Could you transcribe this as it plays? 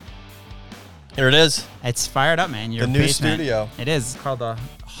Here it is. It's fired up, man. Your The new basement. studio. It is. It's called the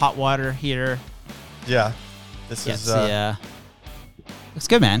hot water heater. Yeah. This is looks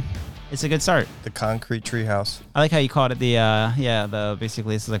good, man. It's a good start. the concrete treehouse. I like how you called it the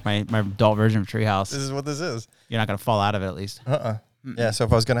basically this is like my adult version of treehouse. This is what this is. You're not gonna fall out of it at least. Yeah, so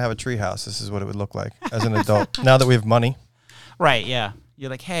if I was going to have a treehouse, this is what it would look like as an adult. Now that we have money. Right, yeah.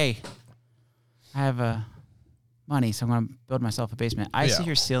 You're like, hey, I have money, so I'm gonna build myself a basement. I see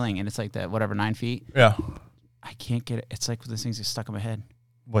your ceiling and it's like that, whatever, 9 feet. Yeah. I can't get it. It's like this thing's just stuck in my head.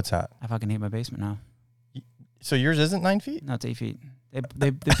 What's that? I fucking hate my basement now. So yours isn't 9 feet? No, it's 8 feet.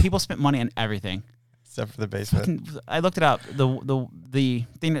 The people spent money on everything. Except for the basement. I looked it up. The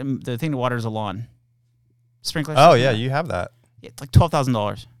thing that waters the lawn. Sprinklers. Oh, yeah, you have that. Yeah, it's like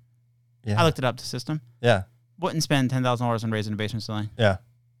 $12,000. Yeah. I looked it up, the system. Yeah. Wouldn't spend $10,000 on raising a basement ceiling. Yeah.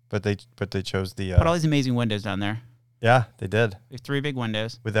 But they chose the... Put all these amazing windows down there. Yeah, they did. We have 3 big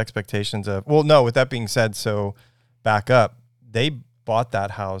windows. With expectations of... Well, no, with that being said, so back up. They bought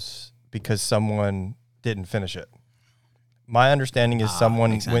that house because someone didn't finish it. My understanding is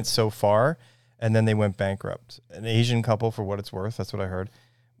someone went so far and then they went bankrupt. An Asian couple, for what it's worth, that's what I heard,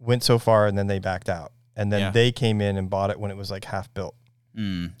 went so far and then they backed out. And then they came in and bought it when it was like half built.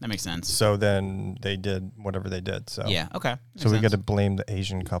 That makes sense. So then they did whatever they did. So yeah, okay. So we got to blame the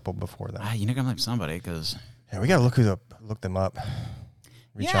Asian couple before that. You know, I'm like somebody because we got to look them up,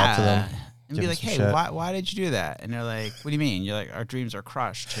 reach out to them, and be like, hey, why did you do that? And they're like, what do you mean? You're like, our dreams are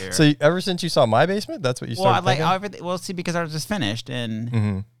crushed here. So ever since you saw my basement, that's what you started thinking? Well, see, because I was just finished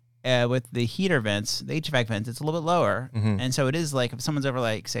and. With the heater vents, the HVAC vents, it's a little bit lower, and so it is like if someone's over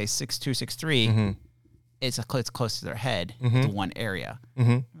like say 6'2", 6'3", it's close to their head, to one area.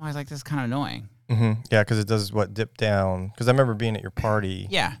 I was like, this is kind of annoying. Yeah, because it does dip down. Because I remember being at your party,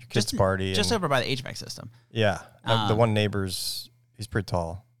 your kids' party, just over by the HVAC system. Yeah, the one neighbor's he's pretty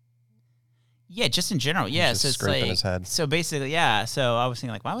tall. Yeah, just in general. Yeah, he's so it's scraping like his head. So basically, yeah. So I was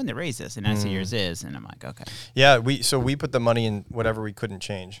thinking like, why wouldn't they raise this? And I see yours is, and I'm like, okay. Yeah, we put the money in whatever we couldn't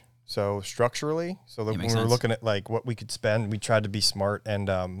change. So structurally, when we were looking at like what we could spend, we tried to be smart, and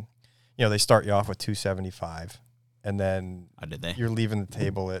they start you off with $275, and then you're leaving the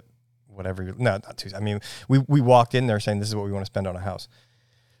table at whatever. Not two. I mean, we walked in there saying this is what we want to spend on a house,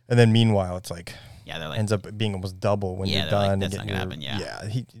 and then meanwhile it's like ends up being almost double when you're done. Like, that's not gonna happen. Yeah,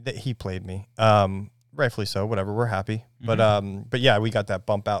 he played me. Rightfully so. Whatever, we're happy. But yeah, we got that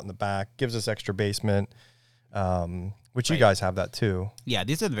bump out in the back, gives us extra basement. Which you guys have that too. Yeah,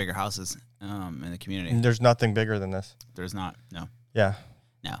 these are the bigger houses in the community. And there's nothing bigger than this. There's not. No. Yeah.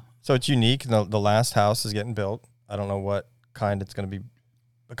 No. So it's unique. The last house is getting built. I don't know what kind it's going to be.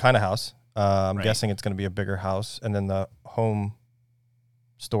 What kind of house? I'm guessing it's going to be a bigger house. And then the home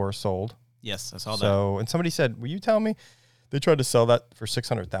store sold. Yes, I saw that. So, and somebody said, will you tell me they tried to sell that for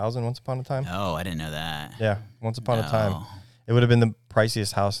 $600,000 once upon a time? No, I didn't know that. Yeah, once upon a time. It would have been the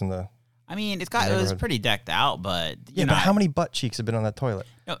priciest house in the... I mean, it was pretty decked out, but but how many butt cheeks have been on that toilet?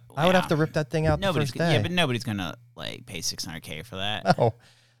 No, I would have to rip that thing out the first day. Yeah, but nobody's gonna like pay $600K for that. No.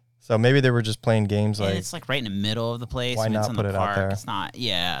 So maybe they were just playing games and it's like right in the middle of the place. Why not put it out there? It's not.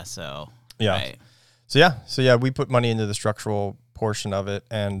 Yeah. So. Yeah. Right. So yeah, we put money into the structural portion of it,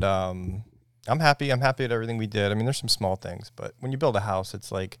 and I'm happy. I'm happy at everything we did. I mean, there's some small things, but when you build a house,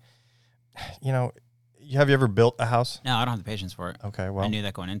 it's like, have you ever built a house? No, I don't have the patience for it. Okay, well, I knew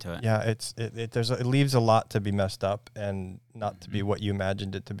that going into it. Yeah, it leaves a lot to be messed up and not to be what you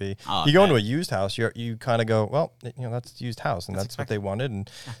imagined it to be. Oh, you go into a used house, you kind of go, well, that's a used house, and that's what they wanted, and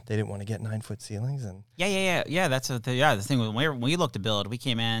they didn't want to get 9-foot ceilings, and yeah. That's the thing. When we looked to build, we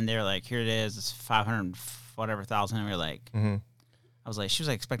came in, they were like, here it is, it's 500 whatever thousand, and we were like, I was like, she was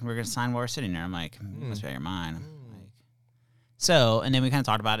like expecting we were gonna sign while we're sitting there. I'm like, you must be out of your mind. So, and then we kind of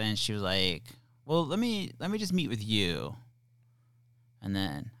talked about it, and she was like, well, let me just meet with you. And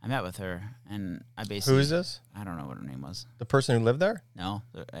then I met with her, and I basically... Who is this? I don't know what her name was. The person who lived there? No.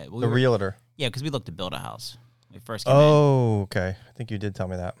 The realtor? Yeah, because we looked to build a house. We first came in. Oh, okay. I think you did tell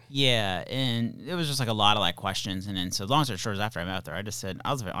me that. Yeah, and it was just like a lot of like questions. And then so long story short, after I met with her, I just said,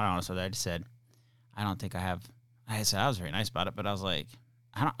 I was very honest with her. I just said, I don't think I have... I said I was very nice about it, but I was like,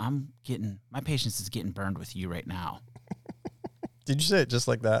 my patience is getting burned with you right now. Did you say it just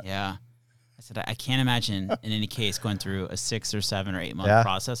like that? Yeah. I said, I can't imagine in any case going through a 6 or 7 or 8 month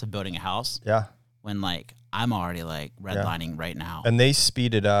process of building a house. Yeah. When like I'm already like redlining right now. And they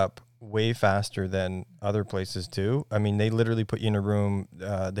speed it up way faster than other places too. I mean, they literally put you in a room,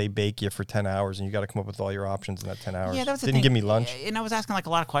 they bake you for 10 hours, and you got to come up with all your options in that 10 hours. Yeah, that was the Didn't thing. give me lunch. And I was asking like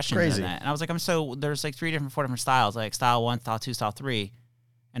a lot of questions. Crazy. In that. And I was like, there's like 4 different styles, like style 1, style 2, style 3.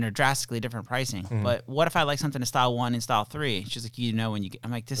 and they're drastically different pricing. But what if I like something in style 1 and style 3? She's like, when you get,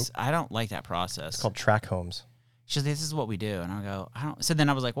 I'm like, this, I don't like that process. It's called track homes. She's like, this is what we do. And I go, I don't. So then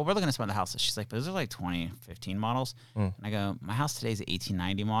I was like, well, we're looking to spend the house. She's like, but those are like 2015 models. And I go, my house today is an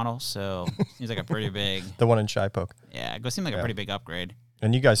 1890 model. So it seems like a pretty big. The one in Shipoke. Yeah, it seems like a pretty big upgrade.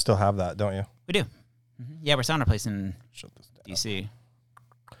 And you guys still have that, don't you? We do. Yeah, we're selling our place in DC.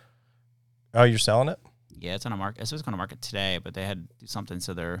 Oh, you're selling it? Yeah, it's on a market. It was going to market today, but they had to do something,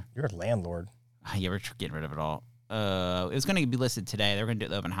 so they're... You're a landlord. Yeah, we're getting rid of it all. It was going to be listed today. They were going to do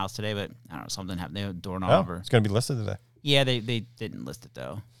the open house today, but I don't know, something happened. They had a doorknob. It's going to be listed today. Yeah, they didn't list it,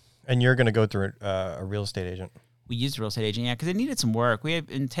 though. And you're going to go through a real estate agent. We used a real estate agent, yeah, because it needed some work.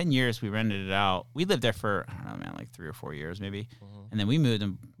 In 10 years, we rented it out. We lived there for, I don't know, man, like 3 or 4 years maybe. And then we moved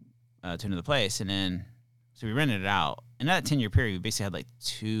them to another place, and then... So we rented it out. And in that 10-year period, we basically had like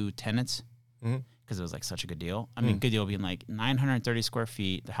 2 tenants because it was like such a good deal. I mean, good deal being like 930 square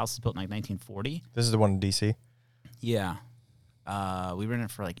feet. The house is built in like 1940. This is the one in D.C.? Yeah. We rented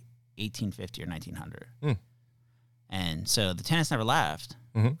it for like 1850 or 1900. And so the tenants never left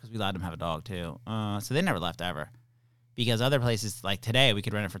because we allowed them to have a dog too. So they never left ever because other places like today, we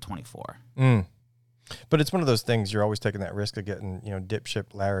could rent it for 24. But it's one of those things you're always taking that risk of getting,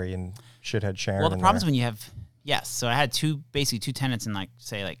 dipshit Larry and shithead Sharon. Well, the problem is when you have, so I had basically two tenants in like,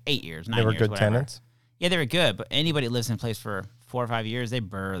 say like 8 years, 9 years, They were good whatever. tenants? Yeah, they were good, but anybody that lives in a place for 4 or 5 years, they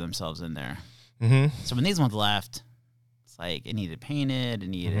burr themselves in there. So when these ones left, it's like it needed painted, it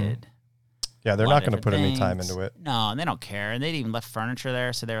needed... Yeah, they're not going to put any time into it. No, and they don't care. And they even left furniture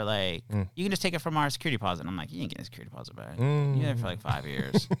there, so they were like, you can just take it from our security deposit. And I'm like, you ain't getting a security deposit back. You're there for like 5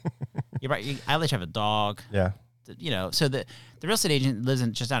 years. You're right. I let you have a dog. Yeah. So the real estate agent lives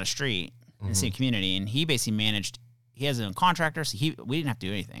just down the street in the same community, and he basically managed, he has his own contractor, so we didn't have to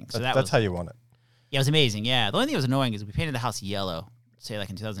do anything. So that's how you want it. Yeah, it was amazing. Yeah. The only thing that was annoying is we painted the house yellow, say like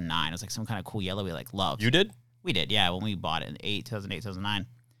in 2009. It was like some kind of cool yellow we like loved. You did? We did, yeah, when we bought it in 2008, 2009.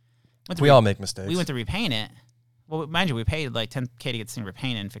 We all make mistakes. We went to repaint it. Well, mind you, we paid like $10K to get this thing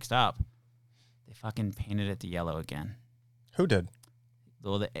repainted and fixed up. They fucking painted it the yellow again. Who did?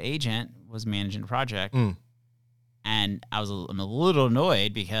 Well, the agent was managing the project, and I'm a little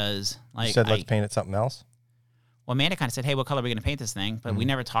annoyed because like you said let's paint it something else. Well, Amanda kind of said, "Hey, what color are we going to paint this thing?" But we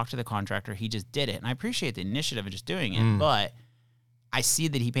never talked to the contractor. He just did it, and I appreciate the initiative of just doing it. But I see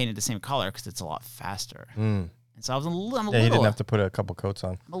that he painted the same color because it's a lot faster. And so I'm a little. He didn't have to put a couple coats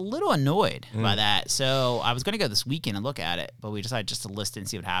on. I'm a little annoyed by that. So I was going to go this weekend and look at it, but we decided just to list it and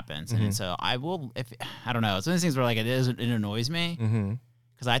see what happens. And so I will. I don't know. It's one of those things where like it annoys me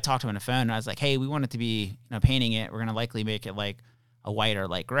because I talked to him on the phone and I was like, "Hey, we want it to be painting it. We're going to likely make it like a white or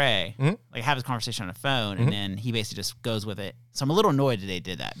light gray." Like have this conversation on the phone, and then he basically just goes with it. So I'm a little annoyed that they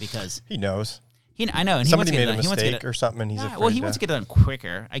did that because he knows. I know. And somebody made a mistake or something, and he's afraid. Well, he wants to get it done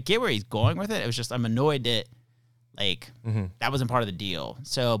quicker. I get where he's going with it. It was just I'm annoyed that. Like that wasn't part of the deal.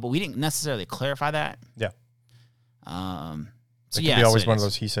 So, but we didn't necessarily clarify that. Yeah. So it could be always one of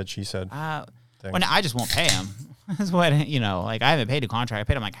those he said, she said. Well, no, I just won't pay him. That's what like I haven't paid a contract. I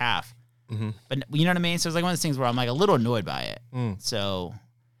paid him like half. But you know what I mean. So it's like one of those things where I'm like a little annoyed by it. So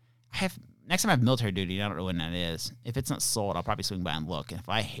next time I have military duty. I don't know when that is. If it's not sold, I'll probably swing by and look. And if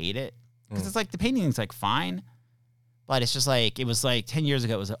I hate it, because it's like the painting's like fine. But it's just like, it was like 10 years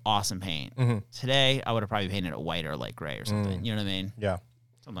ago, it was an awesome paint. Today, I would have probably painted it white or light gray or something. You know what I mean? Yeah.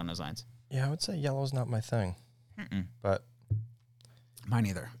 Something on those lines. Yeah, I would say yellow's not my thing. But mine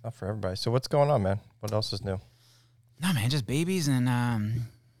either. Not for everybody. So what's going on, man? What else is new? No, man, just babies and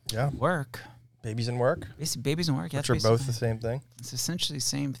work. Babies and work? Babies and work, yeah. Which are both the same thing? It's essentially the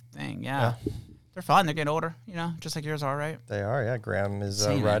same thing, yeah. They're fun. They're getting older, just like yours are, right? They are, yeah. Graham is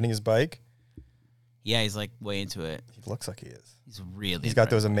riding his bike. Yeah, he's like way into it. He looks like he is. He's really. He's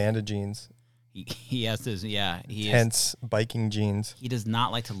got those Amanda jeans. He has those. Yeah, intense biking jeans. He does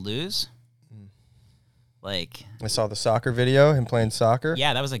not like to lose. Like I saw the soccer video, him playing soccer.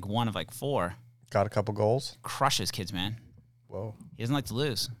 Yeah, that was like one of like 4. Got a couple goals. Crushes kids, man. Whoa. He doesn't like to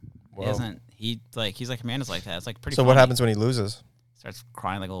lose. Whoa. He doesn't. He's like Amanda's like that. It's like pretty. So funny. What happens when he loses? Starts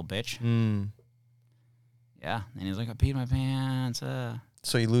crying like a little bitch. Yeah, and he's like, I peed my pants.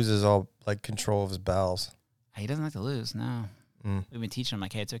 So he loses all like control of his bowels. He doesn't like to lose. No, we've been teaching him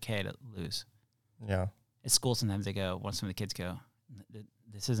like, hey, it's okay to lose. Yeah. At school, sometimes they go. Once some of the kids go,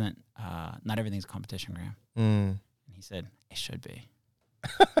 this isn't. Not everything's a competition, Graham. And he said it should be.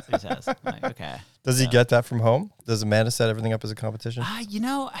 So he says, like, okay. Does he get that from home? Does Amanda set everything up as a competition? I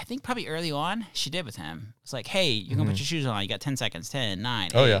think probably early on she did with him. It's like, hey, you can put your shoes on. You got 10 seconds. 10, 9,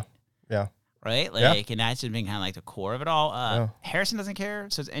 8. Oh yeah, yeah. Right? Like, and that's just been kind of like the core of it all. Harrison doesn't care,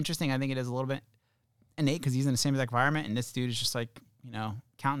 so it's interesting. I think it is a little bit innate because he's in the same exact environment, and this dude is just like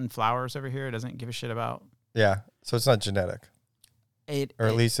counting flowers over here doesn't give a shit about. Yeah. So it's not genetic. Or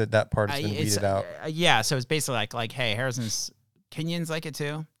at least that part has been weeded out. Yeah. So it's basically like, hey, Kenyon's like it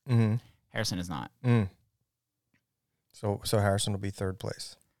too. Mm-hmm. Harrison is not. Mm. So Harrison will be third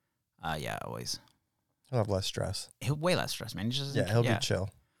place. Yeah, always. He'll have less stress. He'll way less stress, man. He'll be chill.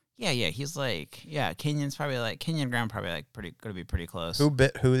 Yeah. He's like, Kenyon's probably like Kenyon and Graham probably like going to be pretty close. Who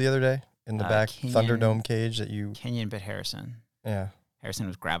bit who the other day in the back Thunderdome cage that you? Kenyon bit Harrison. Yeah. Harrison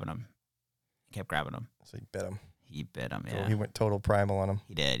was grabbing him. He kept grabbing him. So he bit him. Yeah. He went total primal on him.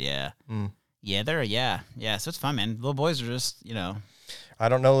 He did, yeah. Mm. Yeah, so it's fun, man. Little boys are just, I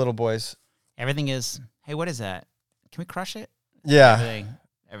don't know little boys. Everything is, hey, what is that? Can we crush it? Yeah.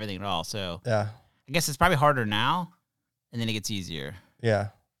 Everything at all. So yeah. I guess it's probably harder now, and then it gets easier. Yeah.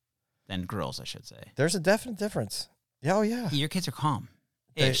 Than girls, I should say. There's a definite difference. Yeah, oh yeah. Your kids are calm.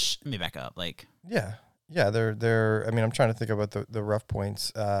 Ish. Let me back up. Like. Yeah. Yeah, they're. I mean, I'm trying to think about the rough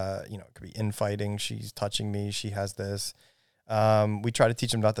points. It could be infighting. She's touching me. She has this. We try to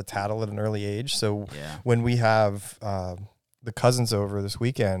teach them not to tattle at an early age. So when we have the cousins over this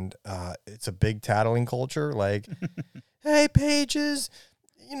weekend, it's a big tattling culture. Like, hey, Paige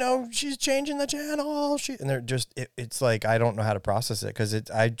she's changing the channel. And they're just. It's like I don't know how to process it because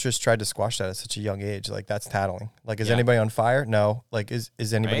I just tried to squash that at such a young age. Like that's tattling. Like is anybody on fire? No. Like is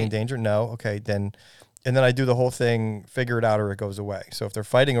anybody in danger? No. Okay, then. And then I do the whole thing, figure it out or it goes away. So if they're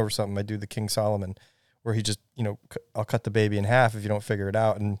fighting over something, I do the King Solomon where he just, I'll cut the baby in half if you don't figure it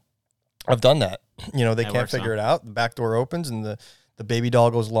out. And I've done that. They can't figure it out. The back door opens and the baby doll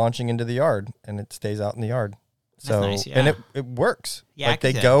goes launching into the yard and it stays out in the yard. So, that's nice, yeah. and it works. Yeah, like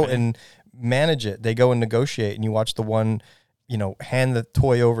they go and manage it. They go and negotiate and you watch the one, hand the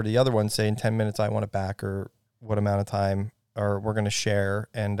toy over to the other one, say in 10 minutes, I want it back or what amount of time or we're going to share.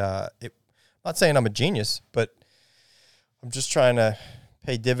 And I'm not saying I'm a genius, but I'm just trying to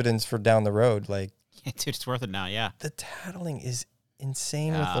pay dividends for down the road. Like, yeah, dude, it's worth it now. Yeah, the tattling is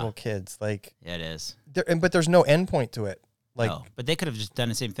insane with little kids. Like, yeah, it is. But there's no end point to it. Like, but they could have just done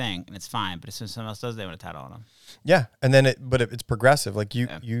the same thing, and it's fine. But as soon as someone else does, they want to tattle on them. Yeah, and then it's progressive. Like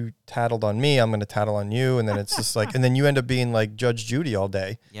you tattled on me, I'm going to tattle on you, and then it's just like, and then you end up being like Judge Judy all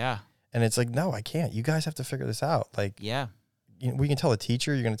day. Yeah, and it's like, no, I can't. You guys have to figure this out. Like, yeah. We can tell a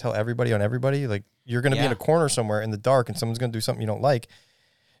teacher, you're going to tell everybody on everybody. Like you're going to be in a corner somewhere in the dark and someone's going to do something you don't like.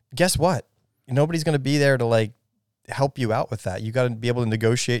 Guess what? Nobody's going to be there to like help you out with that. You got to be able to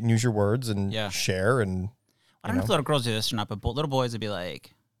negotiate and use your words and share. And I don't know if little girls do this or not, but little boys would be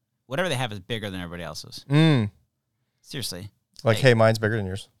like, whatever they have is bigger than everybody else's. Seriously. Like, hey, mine's bigger than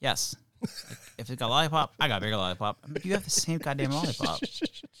yours. Yes. Like, if it's got a lollipop, I got a bigger lollipop. You have the same goddamn lollipop.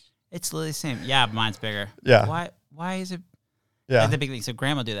 It's literally the same. Yeah, but mine's bigger. Yeah. Why is it? Yeah. That's the big thing. So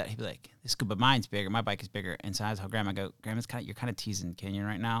Grandma will do that. He'd be like, "This good, but mine's bigger. My bike is bigger." And so I tell Grandma, you're kind of teasing Kenyon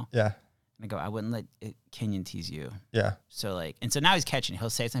right now. Yeah. And I go, I wouldn't let Kenyon tease you. Yeah. So so now he's catching. He'll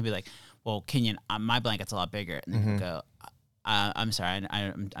say something, be like, "Well, Kenyon, my blanket's a lot bigger." And then he'll go, "I'm sorry,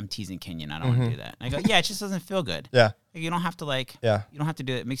 I'm teasing Kenyon. I don't want to do that." And I go, "Yeah, it just doesn't feel good. Yeah. You don't have to you don't have to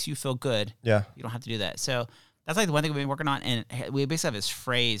do it. It makes you feel good. Yeah. You don't have to do that." So that's like the one thing we've been working on, and we basically have this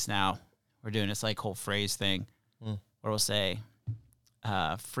phrase now. We're doing this like whole phrase thing where we'll say.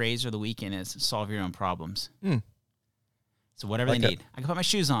 Phrase of the weekend is solve your own problems. So whatever they need. I can put my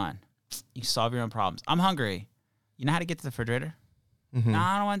shoes on. You solve your own problems. I'm hungry. You know how to get to the refrigerator? No,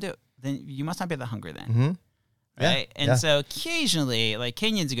 I don't want to do it. Then you must not be that hungry then. Right? Yeah. And so occasionally, like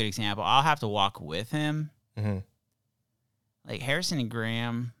Kenyon's a good example. I'll have to walk with him. Like Harrison and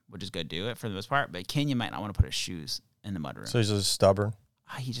Graham would just go do it for the most part, but Kenyon might not want to put his shoes in the mudroom. So he's just stubborn.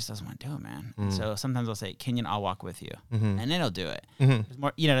 He just doesn't want to do it, man. So sometimes I'll say, Kenyon, I'll walk with you. And then he'll do it. It's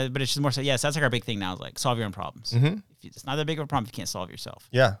more, but it's just more so, yes, that's like our big thing now is like solve your own problems. If it's not that big of a problem if you can't solve yourself.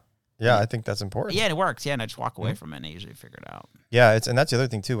 Yeah. Yeah, I think that's important. Yeah, and it works. Yeah, and I just walk away from it and I usually figure it out. Yeah, and that's the other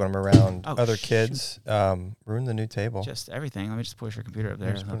thing too when I'm around other kids. Ruin the new table. Just everything. Let me just push your computer up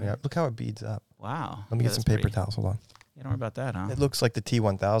there. Look how it beads up. Wow. Let me get some paper towels. Hold on. Yeah, don't worry about that, huh? It looks like the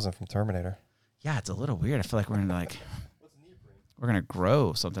T-1000 from Terminator. Yeah, it's a little weird. I feel like we're gonna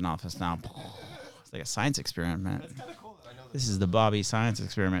grow something off this now. It's like a science experiment. That's kind of cool. This is the Bobby Science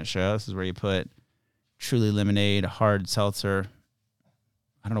Experiment Show. This is where you put Truly Lemonade hard seltzer.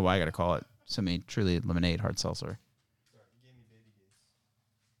 I don't know why I got to call it Truly Lemonade hard seltzer.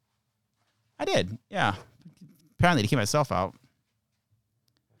 I did, yeah. Apparently to keep myself out.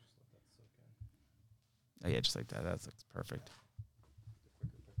 Oh yeah, just like that. That looks perfect.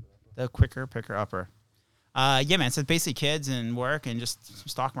 The quicker picker upper. Yeah, man. So basically kids and work and just some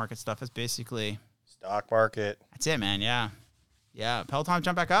stock market stuff. That's basically stock market. That's it, man. Yeah. Yeah. Peloton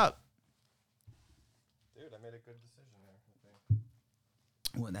jump back up. Dude, I made a good decision there.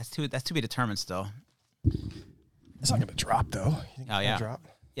 Well, that's to be determined still. It's not going to drop though. You think Oh yeah, drop?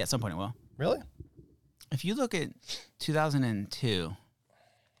 Yeah, at some point it will. Really? If you look at 2002,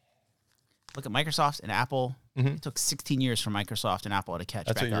 look at Microsoft and Apple. Mm-hmm. It took 16 years for Microsoft and Apple to catch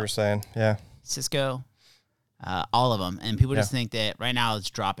back up. That's what you were saying, yeah. Cisco, all of them. And people just think that right now it's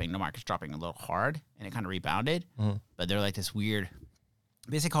dropping. The market's dropping a little hard, and it kind of rebounded. Mm-hmm. But they're like this weird,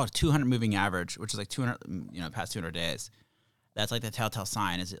 basically called 200 moving average, which is like 200, past 200 days. That's like the telltale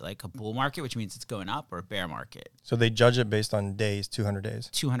sign. Is it like a bull market, which means it's going up, or a bear market? So they judge it based on days, 200 days.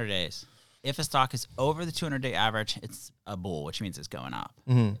 200 days. If a stock is over the 200-day average, it's a bull, which means it's going up.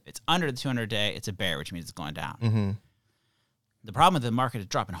 Mm-hmm. If it's under the 200-day, it's a bear, which means it's going down. Mm-hmm. The problem with the market is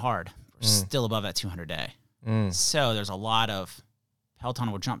dropping hard. We're still above that 200-day. So there's a lot of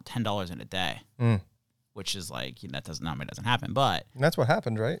Peloton will jump $10 in a day, which is like that doesn't happen, but and that's what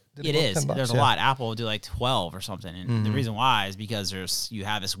happened, right? It is. There's a lot. Apple will do like 12 or something, and the reason why is because you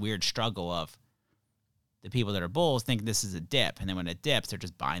have this weird struggle of the people that are bulls think this is a dip, and then when it dips, they're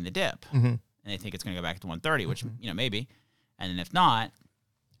just buying the dip, and they think it's going to go back to 130, which maybe, and then if not,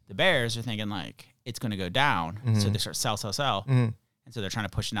 the bears are thinking like it's going to go down, so they start sell, and so they're trying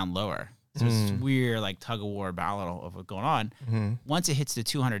to push it down lower. So it's this weird like tug of war battle of what's going on. Once it hits the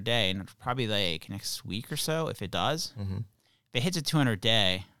 200-day, and probably like next week or so, if it does, if it hits a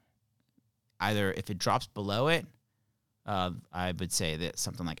 200-day, either if it drops below it. I would say that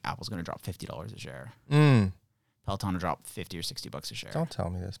something like Apple's going to drop $50 a share. Peloton will drop $50 or $60 a share. Don't tell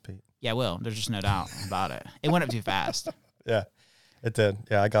me this, Pete. Yeah, it will. There's just no doubt about it. It went up too fast. Yeah, it did.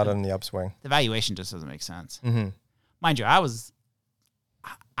 Yeah, I got it in the upswing. The valuation just doesn't make sense. Mind you, I was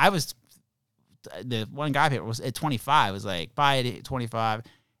the one guy here was at 25. Was like, buy it at 25.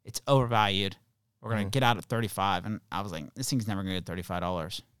 It's overvalued. We're gonna get out at 35, and I was like, this thing's never gonna get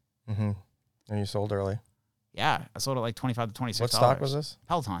 $35. And you sold early. Yeah, I sold it like $25 to $26. What stock was this?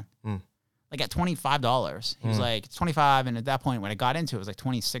 Peloton. Like at $25. He was like, it's 25, and at that point when I got into it, it was like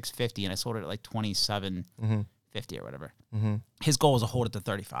 $26.50, and I sold it at like $27.50 or whatever. His goal was to hold it to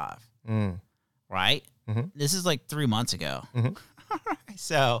 35. Right? This is like 3 months ago.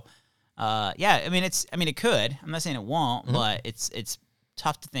 So, yeah, I mean it could. I'm not saying it won't, but it's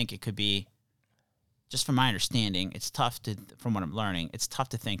tough to think it could be. Just from my understanding, it's tough to, from what I'm learning, it's tough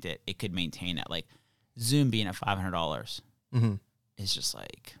to think that it could maintain that. Like Zoom being at $500 is just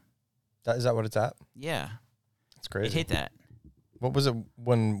like. Is that what it's at? Yeah. It's crazy. It hit that. What was it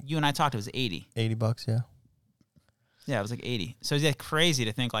when? You and I talked, it was 80. $80, yeah. Yeah, it was like 80. So it's crazy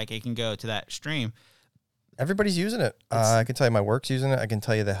to think like it can go to that extreme. Everybody's using it. I can tell you my work's using it. I can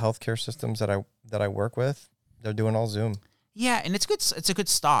tell you the healthcare systems that I work with, they're doing all Zoom. Yeah, and it's good. It's a good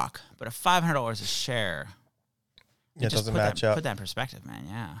stock, but at $500 a share, it doesn't match up. Put that in perspective, man.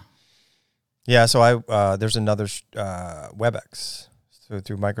 Yeah. Yeah. So there's another WebEx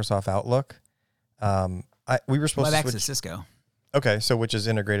through Microsoft Outlook. We were supposed WebEx to switch. is Cisco. Okay, so which is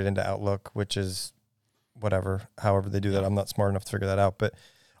integrated into Outlook, which is whatever, however they do that. I'm not smart enough to figure that out, but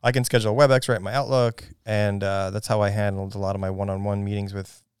I can schedule WebEx right in my Outlook, and that's how I handled a lot of my one-on-one meetings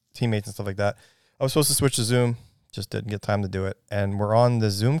with teammates and stuff like that. I was supposed to switch to Zoom. Just didn't get time to do it. And we're on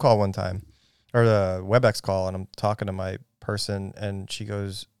the Zoom call one time, or the WebEx call, and I'm talking to my person, and she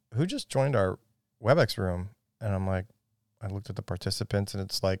goes, who just joined our WebEx room? And I'm like, I looked at the participants, and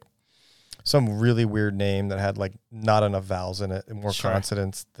it's like some really weird name that had like not enough vowels in it, and more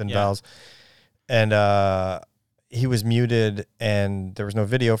consonants than vowels. And he was muted, and there was no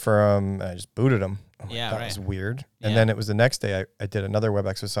video for him, and I just booted him. That was weird. And then it was the next day, I did another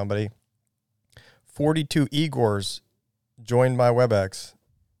WebEx with somebody. 42 Igors joined my WebEx.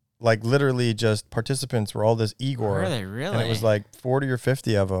 Like literally just participants were all this Igor. Really? And it was like 40 or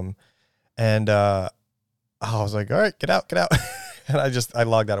 50 of them. And I was like, all right, get out. And I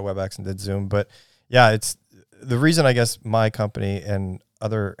logged out of WebEx and did Zoom. But yeah, it's the reason I guess my company and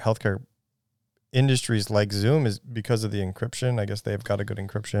other healthcare industries like Zoom is because of the encryption. I guess they've got a good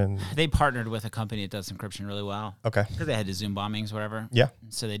encryption. They partnered with a company that does encryption really well. Okay. Because they had the Zoom bombings, whatever. Yeah.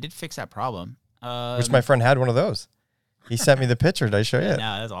 So they did fix that problem. Which my friend had one of those. He sent me the picture. Did I show you it?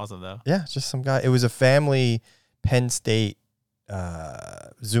 No, that's awesome though. Yeah, just some guy. It was a family Penn State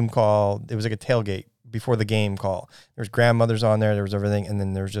Zoom call. It was like a tailgate before the game call. There was grandmothers on there. There was everything, and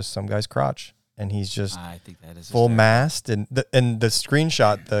then there was just some guy's crotch, and he's just I think that is full mast. And the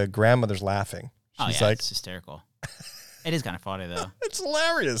screenshot, the grandmother's laughing. She's like, it's hysterical. It is kind of funny though. It's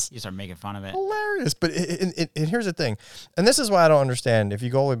hilarious. You start making fun of it. Hilarious. But and here's the thing, and this is why I don't understand. If you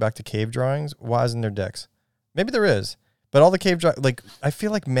go all the way back to cave drawings, why isn't there dicks? Maybe there is, but all the cave drawings, like I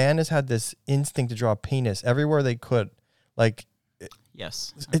feel like man has had this instinct to draw a penis everywhere they could. Like,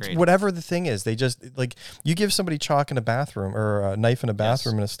 Yes. It's whatever the thing is. They just like you give somebody chalk in a bathroom or a knife in a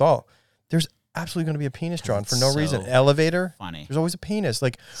bathroom in a stall. There's absolutely going to be a penis drawn for no reason. Elevator. Funny. There's always a penis.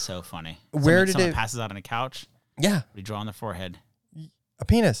 Like so funny. Someone passes out on a couch? Yeah. We draw on their forehead. A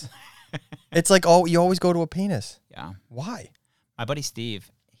penis. It's like you always go to a penis. Yeah. Why? My buddy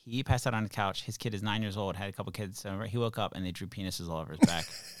Steve, he passed out on the couch. His kid is 9 years old. Had a couple kids. So he woke up and they drew penises all over his back.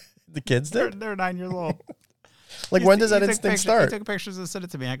 The kids did? They're 9 years old. Like, when does that instinct start? He took pictures and sent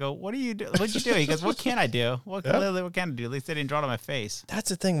it to me. I go, what do you do? What'd you do? He goes, what can I do? What can I do? At least they didn't draw it on my face. That's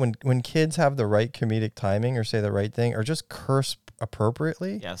the thing. When kids have the right comedic timing or say the right thing or just curse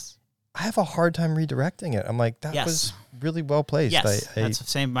appropriately, yes, I have a hard time redirecting it. I'm like, that was really well placed. Yes, that's the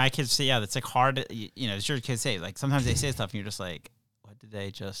same. My kids say, that's like hard. It's your kids say. Like, sometimes they say stuff and you're just like, what did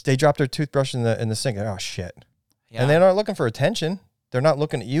they just... They dropped their toothbrush in the sink. Oh, shit. Yeah. And they're not looking for attention. They're not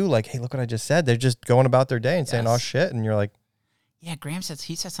looking at you like, hey, look what I just said. They're just going about their day and saying, oh, shit. And you're like... Yeah, Graham said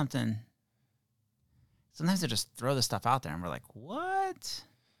something. Sometimes they just throw the stuff out there and we're like, what?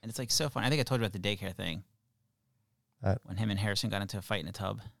 And it's like so funny. I think I told you about the daycare thing. When him and Harrison got into a fight in a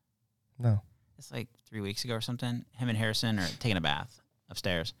tub. No. It's like 3 weeks ago or something. Him and Harrison are taking a bath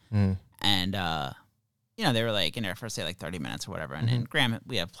upstairs. And, they were like in there for, say, like 30 minutes or whatever. And then Graham,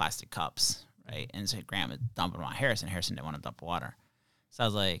 we have plastic cups, right? And so Graham would dump them on Harrison. Harrison didn't want to dump water. So I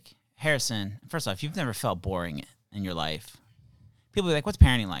was like, Harrison, first off, you've never felt boring in your life. People be like, what's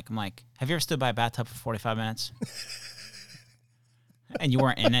parenting like? I'm like, have you ever stood by a bathtub for 45 minutes? And you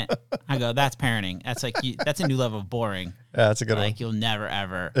weren't in it? I go, that's parenting. That's like, that's a new level of boring. Yeah, that's a good one. Like, you'll never,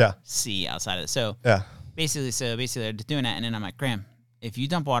 ever see outside of it. So, basically, they're doing that. And then I'm like, Graham, if you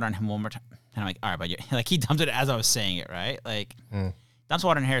dump water on him one more time. And I'm like, all right, but like, he dumped it as I was saying it, right? Like, dumps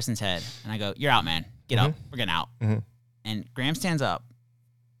water on Harrison's head. And I go, you're out, man. Get up. We're getting out. And Graham stands up.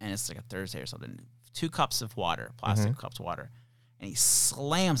 And it's like a Thursday or something. 2 cups of water, plastic cups of water. And he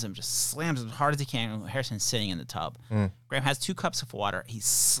slams him as hard as he can. Harrison's sitting in the tub. Graham has 2 cups of water. He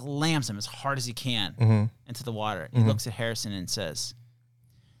slams him as hard as he can into the water. He looks at Harrison and says,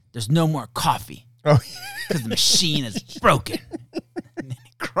 there's no more coffee because the machine is broken. And then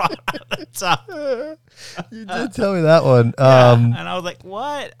he crawled out of the tub. You did tell me that one. And I was like,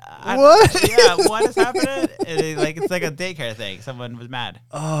 what? What? What is happening? And it's like a daycare thing. Someone was mad.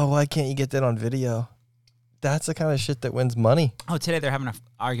 Oh, why can't you get that on video? That's the kind of shit that wins money. Oh, today they're having an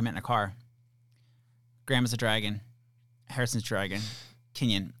argument in a car. Graham is a dragon. Harrison's a dragon.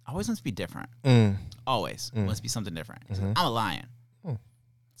 Kenyon always wants to be different. Always wants to be something different. He's like, I'm a lion.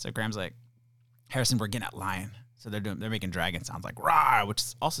 So Graham's like, Harrison, we're getting at lion. So they're making dragon sounds like rah, which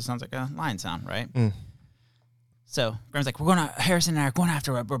also sounds like a lion sound, right? So Graham's like, Harrison and I are going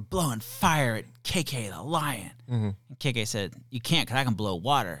after it. We're blowing fire at KK the lion. And KK said, you can't because I can blow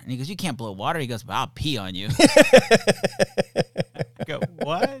water. And he goes, you can't blow water? He goes, well, I'll pee on you. I go,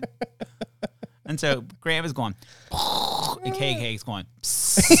 what? And so Graham is going, and KK is going,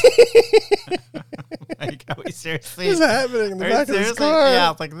 like, are we seriously? This is happening in the back of this car.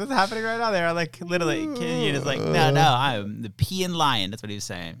 Yeah, it's like, this is happening right now. They're like, literally, Kenyon is like, no, I'm the peeing lion. That's what he was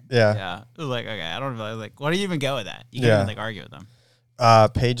saying. Yeah. It was like, okay, I don't know. I was like, why do you even go with that? You can't even like argue with them.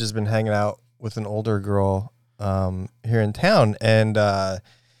 Paige has been hanging out with an older girl here in town, and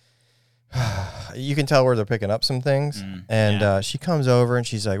you can tell where they're picking up some things. And she comes over and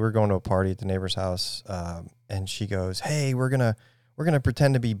she's like, we're going to a party at the neighbor's house, and she goes, hey, we're gonna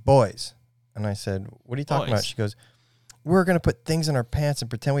pretend to be boys. And I said, what are you talking about? She goes, we're gonna put things in our pants and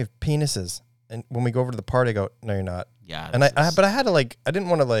pretend we have penises, and when we go over to the party, I go, no, you're not. And but I had to like, I didn't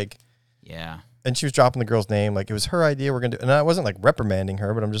want to like, and she was dropping the girl's name, like it was her idea, we're gonna do, and I wasn't like reprimanding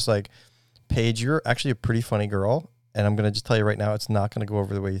her, but I'm just like, Paige, you're actually a pretty funny girl, and I'm going to just tell you right now, it's not going to go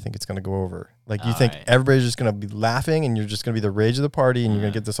over the way you think it's going to go over. Like, you think everybody's just going to be laughing, and you're just going to be the rage of the party, and you're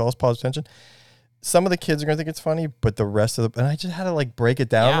going to get this all positive attention. Some of the kids are going to think it's funny, but the rest of and I just had to, like, break it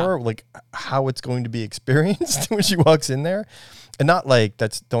down to her, like, how it's going to be experienced when she walks in there. And not, like,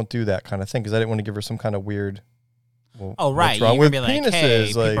 don't do that kind of thing, because I didn't want to give her some kind of weird... Well, oh, right. What's wrong with you're going to be like, hey,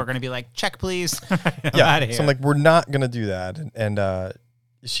 people are going to be like, check, please. Yeah, so I'm like, we're not going to do that. And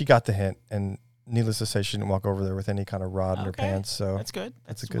she got the hint, and needless to say, she didn't walk over there with any kind of rod in her pants. So that's good.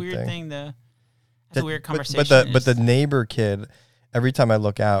 That's a good weird thing. That's a weird conversation. But the neighbor kid, every time I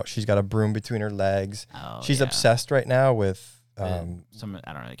look out, she's got a broom between her legs. Oh, she's obsessed right now with some.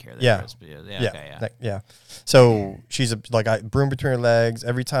 I don't really care. Yeah. So she's broom between her legs.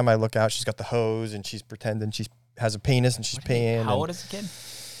 Every time I look out, she's got the hose and she's pretending she has a penis and she's peeing. How old is the kid?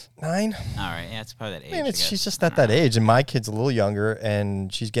 9. All right, yeah, it's probably that age. I mean, she's just at that age, and my kid's a little younger,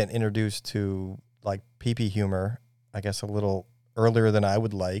 and she's getting introduced to like pee-pee humor, I guess, a little earlier than I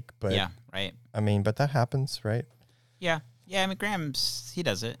would like. But yeah, right. I mean, but that happens, right? Yeah, Yeah, I mean, Graham's, he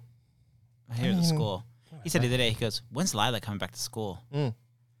does it here at the school. He said the other day, he goes, when's Lila coming back to school?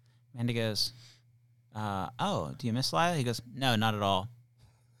 Mandy goes, oh, do you miss Lila? He goes, no, not at all.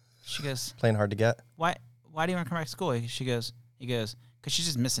 She goes, playing hard to get. Why do you want to come back to school? He goes, because she's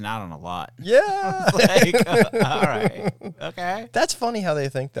just missing out on a lot. Yeah. All right. Okay. That's funny how they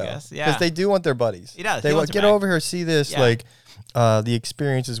think, though. Yes, yeah. Because they do want their buddies. He does. They want get over here, see this. Yeah. Like, the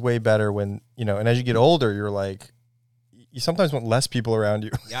experience is way better when, and as you get older, you're like, you sometimes want less people around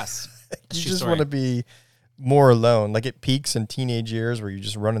you. Yes. You just want to be more alone. Like, it peaks in teenage years where you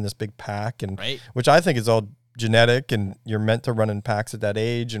just run in this big pack, and which I think is all genetic, and you're meant to run in packs at that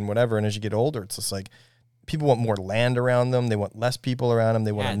age and whatever. And as you get older, it's just like people want more land around them. They want less people around them.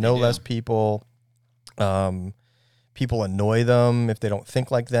 They want to know less people. People annoy them if they don't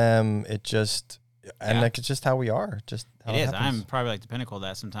think like them. It just, and like, it's just how we are. Just how it is. I'm probably like the pinnacle of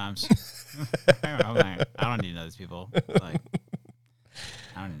that sometimes. I'm like, I don't need to know these people. Like,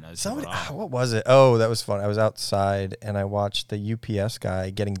 I don't even know these people at all. What was it? Oh, that was fun. I was outside and I watched the UPS guy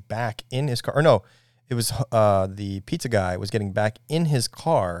getting back in his car. Or no, it was the pizza guy was getting back in his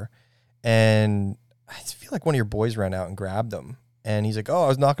car, and I feel like one of your boys ran out and grabbed him. And he's like, "Oh, I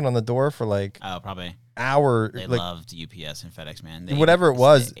was knocking on the door for like probably hour." They like, loved UPS and FedEx, man. Whatever it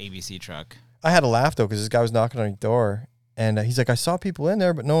was, ABC truck. I had to laugh though because this guy was knocking on your door, and he's like, "I saw people in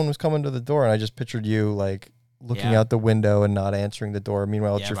there, but no one was coming to the door." And I just pictured you like looking out the window and not answering the door.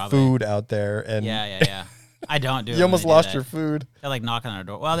 Meanwhile, it's your food out there, and yeah. I don't do it. You almost lost your food. They're like knocking on our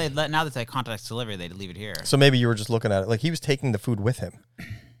door. Well, now that they contactless delivery, they leave it here. So maybe you were just looking at it. Like, he was taking the food with him.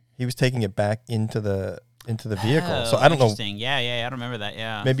 He was taking it back into the vehicle. So I don't know. Interesting. Yeah. I don't remember that.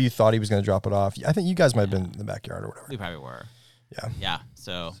 Yeah. Maybe you thought he was going to drop it off. I think you guys might have been in the backyard or whatever. We probably were. Yeah. Yeah.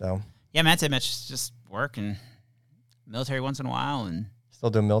 So yeah, man. It's just work and military once in a while and. Still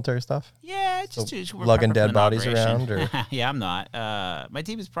doing military stuff? Yeah, just lugging dead bodies around? Or? Yeah, I'm not. My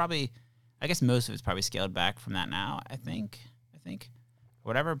team is probably, I guess most of it's probably scaled back from that now, I think,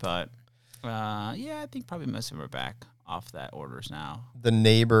 whatever. But, I think probably most of them are back off that orders now. The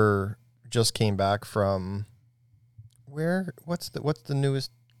neighbor just came back from where? What's the newest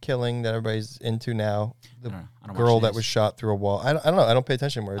killing that everybody's into now? The girl that was shot through a wall. I don't know. I don't pay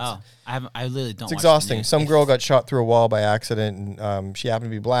attention where it's. I literally don't. It's exhausting. Some girl got shot through a wall by accident, and she happened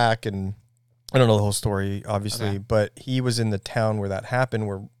to be black, and I don't know the whole story, obviously, but he was in the town where that happened,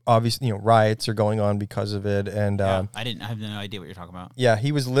 where obviously riots are going on because of it, and I have no idea what you're talking about. Yeah,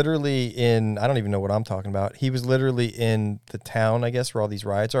 he was literally in. I don't even know what I'm talking about. He was literally in the town, I guess, where all these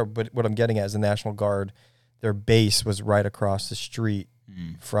riots are. But what I'm getting at is the National Guard. Their base was right across the street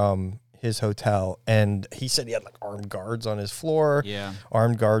from his hotel, and he said he had like armed guards on his floor,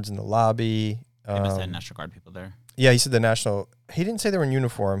 armed guards in the lobby. They must have had National Guard people there. Yeah, he said the National. He didn't say they were in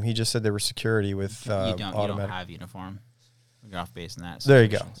uniform. He just said they were security with automatic. You don't have uniform. You're off base in that. There you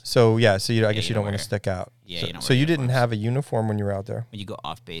go. So I guess you don't want to stick out. Yeah, so you didn't have a uniform when you were out there. When you go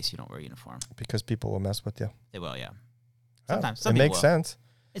off base, you don't wear a uniform because people will mess with you. They will, yeah. Sometimes it makes sense.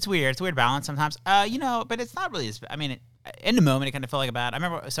 It's weird. It's a weird balance sometimes. But it's not really. In the moment, it kind of felt like a bad. I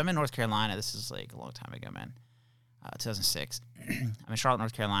remember. So I'm in North Carolina. This is like a long time ago, man. 2006. I'm in Charlotte,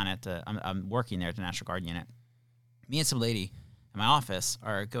 North Carolina. I'm working there at the National Guard unit. Me and some lady in my office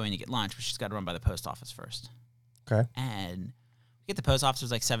are going to get lunch, but she's got to run by the post office first. Okay. And we get to the post office.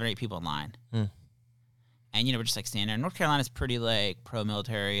 There's like 7 or 8 people in line. And we're just like standing there. North Carolina's pretty like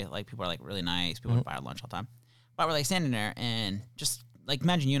pro-military. Like people are like really nice. People buy our lunch all the time. But we're like standing there and just like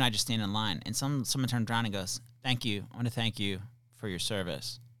imagine you and I just standing in line, and someone turns around and goes, "Thank you. I want to thank you for your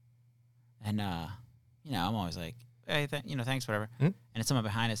service." And I'm always like, "Hey, thanks, whatever." And then someone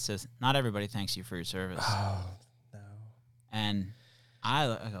behind us says, "Not everybody thanks you for your service." Oh no! And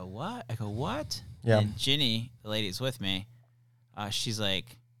I go, "What?" I go, "What?" Yeah. And Ginny, the lady who's with me, she's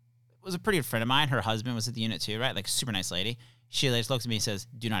like, was a pretty good friend of mine. Her husband was at the unit too, right? Like super nice lady. She like looks at me and says,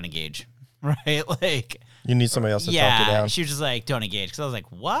 "Do not engage." Right? Like you need somebody else to talk you down. She was just like, "Don't engage." Because I was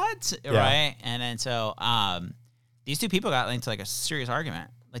like, "What?" Yeah. Right? And then so these 2 people got into like a serious argument.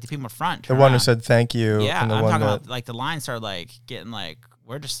 Like the people in front. The one who said thank you. Yeah, and the I'm one talking about like the line started like getting like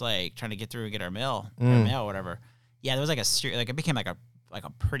we're just like trying to get through and get our mail, or whatever. Yeah, there was like it became like a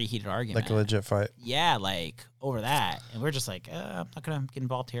pretty heated argument. Like a legit fight. Yeah, like over that, and we're just like, I'm not gonna get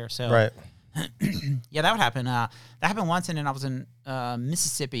involved here. So right. Yeah, that would happen. That happened once, and then I was in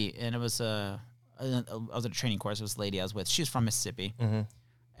Mississippi, and it was I was at a training course. It was a lady I was with. She was from Mississippi,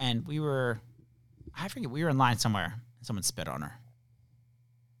 and we were in line somewhere, and someone spit on her.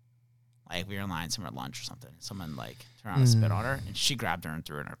 Like we were in line somewhere at lunch or something. Someone like turned around and spit on her, and she grabbed her and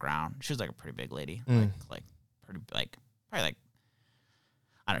threw her in the ground. She was like a pretty big lady, like pretty like probably like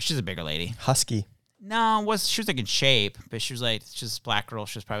I don't know. She's a bigger lady, husky. No, she was like in shape, but she was this black girl.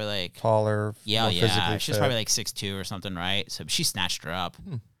 She was probably like taller. Yeah. She was fit. probably like 6'2" or something, right? So she snatched her up,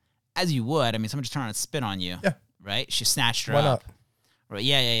 as you would. I mean, someone just turned around and spit on you, Yeah. right? She snatched her Why up. not? Right?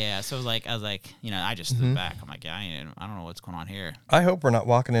 Yeah. So I was like, I just stood back. I'm like, I don't know what's going on here. I hope we're not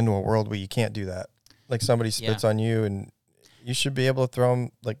walking into a world where you can't do that. Like somebody spits on you, and you should be able to throw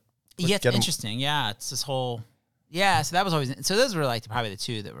them. Like, yeah, it's interesting. Yeah, it's this whole. Yeah, so that was always. So those were like probably the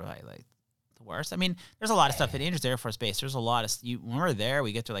two that were like the worst. I mean, there's a lot of stuff at Andrews Air Force Base. There's a lot of when we're there,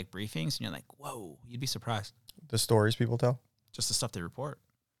 we get to like briefings, and you're like, whoa, you'd be surprised. The stories people tell. Just the stuff they report.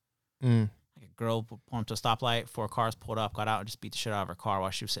 Mm. Like a girl pulled up to a stoplight, 4 cars pulled up, got out, and just beat the shit out of her car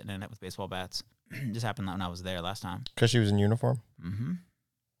while she was sitting in it with baseball bats. Just happened when I was there last time. Because she was in uniform? Mm-hmm.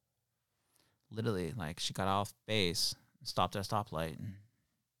 Literally, like, she got off base, stopped at a stoplight, and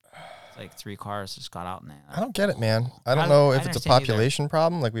it's like 3 cars just got out in there. I don't get it, man. I don't know if it's a population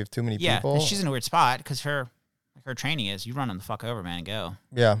problem, like we have too many people. Yeah, she's in a weird spot because her training is you run them the fuck over, man, and go.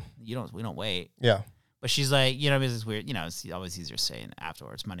 Yeah. We don't wait. Yeah. But she's like, it's weird. It's always easier saying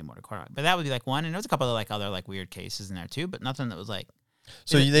afterwards, Monday morning corner. But that would be like one, and there was a couple of like other like weird cases in there too, but nothing that was like.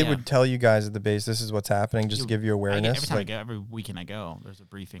 So they would tell you guys at the base, this is what's happening, just to give you awareness. Every time I go, every weekend I go, there's a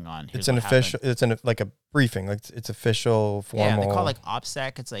briefing on. It's an official. Happened. It's like a briefing. Like it's official, formal. Yeah, they call it like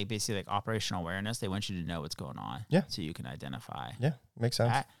OPSEC. It's like basically like operational awareness. They want you to know what's going on. Yeah. So you can identify. Yeah, makes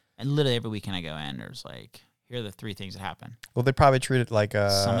sense. And literally every weekend I go in, there's like, here are the 3 things that happen. Well, they probably treat it like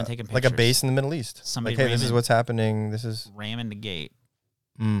someone taking pictures. like a base in the Middle East. Somebody like, hey, this is what's happening. This is ramming the gate.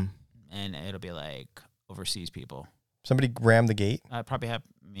 And it'll be like overseas people. Somebody rammed the gate? I probably have,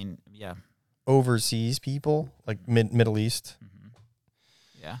 yeah. Overseas people? Like Middle East? Mm-hmm.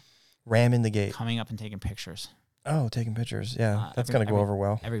 Yeah. Ramming the gate. Coming up and taking pictures. Oh, taking pictures. Yeah, that's going to go over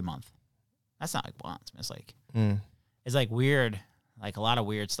well. Every month. That's not like once. It's like, it's like weird. Like a lot of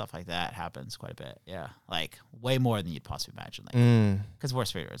weird stuff like that happens quite a bit. Yeah. Like way more than you'd possibly imagine. Like, because War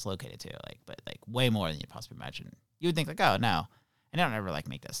Spirit is located too. Like, but like way more than you'd possibly imagine. You would think like, oh no. And I don't ever like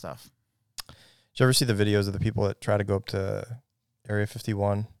make that stuff. Did you ever see the videos of the people that try to go up to Area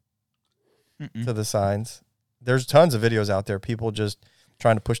 51 to the signs? There's tons of videos out there. People just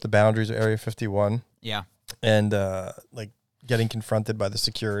trying to push the boundaries of Area 51. Yeah. And like getting confronted by the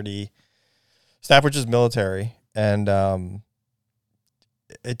security staff, which is military. And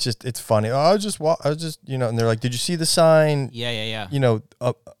it's funny. Oh, I was just, and they're like, did you see the sign? Yeah.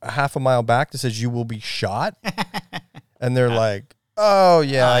 A half a mile back that says you will be shot. And they're like, oh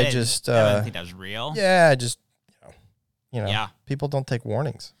yeah, I didn't think that was real. Yeah, I just, yeah. People don't take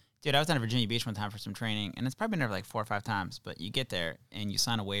warnings. Dude, I was down at Virginia Beach one time for some training, and it's probably been there like 4 or 5 times, but you get there and you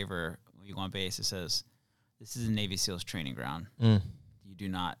sign a waiver when you go on base. It says, this is a Navy SEALs training ground. You do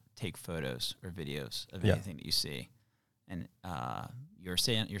not take photos or videos of anything that you see. And you're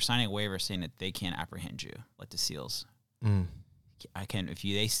signing a waiver saying that they can't apprehend you, like the SEALs. If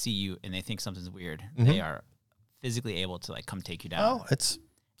they see you and they think something's weird, they are physically able to like come take you down. Oh,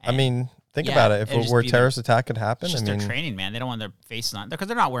 think about it. If a terrorist attack could happen, it's just their training, man. They don't want their faces on because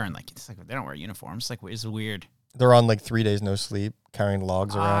they're not wearing they don't wear uniforms. Like it's weird. They're on like 3 days no sleep, carrying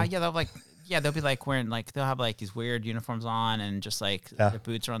logs around. They'll be like wearing like they'll have like these weird uniforms on and just like their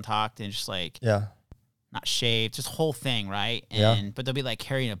boots are untucked and just like not shaved, just whole thing, right? And but they'll be like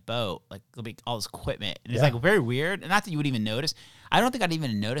carrying a boat, like there'll be all this equipment, and it's like very weird. And not that you would even notice. I don't think I'd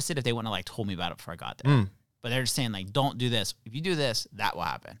even notice it if they wouldn't have like told me about it before I got there. But they're just saying like, don't do this. If you do this, that will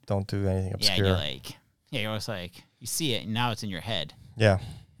happen. Don't do anything obscure. Yeah, you're like, you're always like, you see it, and now it's in your head. Yeah.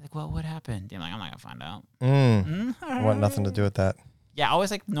 Like, well, what happened? I'm like, I'm not gonna find out. I want nothing to do with that. Yeah, always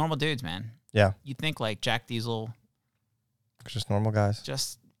like normal dudes, man. Yeah. You think like Jack Diesel. Just normal guys.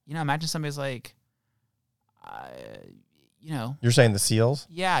 Just imagine somebody's like, You're saying the SEALs?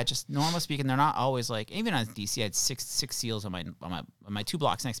 Yeah, just normally speaking, they're not always like. Even on DC, I had six SEAls on my 2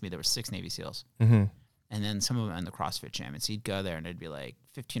 blocks next to me. There were 6 Navy SEAls. Mm-hmm. And then some of them in the CrossFit gym. And so you'd go there and it'd be like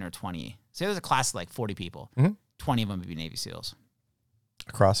 15 or 20. Say there's a class of like 40 people. 20 of them would be Navy SEAls.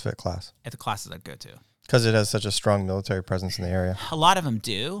 A CrossFit class. At the classes I'd go to. Because it has such a strong military presence in the area. A lot of them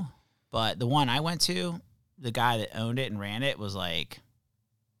do. But the one I went to, the guy that owned it and ran it was like...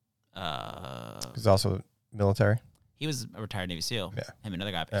 He's also military? He was a retired Navy SEAL. Yeah. Him and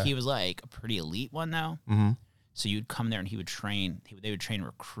another guy. But he was like a pretty elite one though. Mm-hmm. So you'd come there and he would train. They would train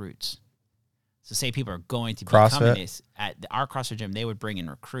recruits. So say people are going to be CrossFit? coming at our CrossFit gym, they would bring in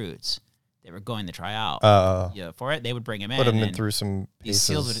recruits. They were going to try out. For it, they would bring them in. Put them in through some paces. These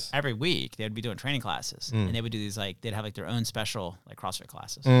SEALs would, every week, they would be doing training classes. And they would do these, like, they'd have, like, their own special, like, CrossFit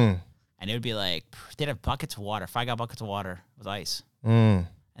classes. And it would be, like, they'd have buckets of water, 5-gallon buckets of water with ice. And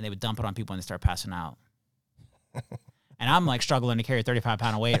they would dump it on people and they start passing out. And I'm like struggling to carry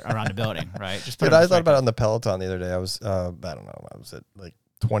 35-pound weight around the building, right? Just Dude, I thought about it on the Peloton the other day. I was, I don't know, I was at like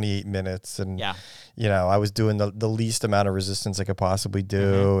 28 minutes and, you know, I was doing the least amount of resistance I could possibly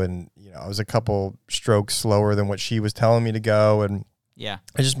do. And, you know, I was a couple strokes slower than what she was telling me to go. And I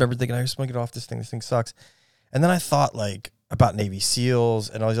just remember thinking, I just want to get off this thing. This thing sucks. And then I thought like about Navy SEALs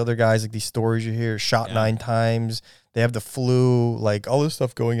and all these other guys, like these stories you hear, shot 9 times. They have the flu, like all this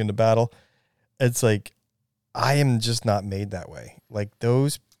stuff going into battle. It's like, I am just not made that way. Like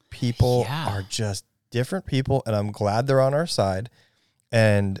those people are just different people, and I'm glad they're on our side.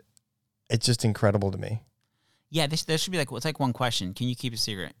 And it's just incredible to me. Yeah, there should be like, it's like one question: can you keep a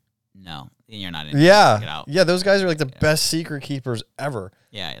secret? No, and you're not. Yeah, those guys are like the best secret keepers ever.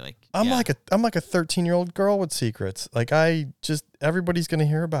 Yeah, like I'm like a 13-year-old girl with secrets. Like everybody's gonna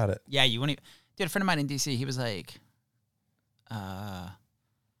hear about it. Yeah, you want to. Dude, a friend of mine in DC, he was like,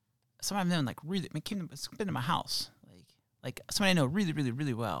 someone I've known like really been to my house, like somebody I know really, really,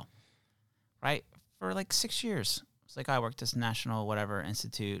 really well, right? For like 6 years. It's like I worked at this national whatever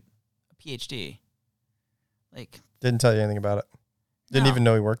institute, a PhD. Like didn't tell you anything about it. Didn't even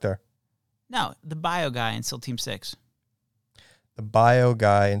know he worked there. No, the bio guy in SEAL Team 6. The bio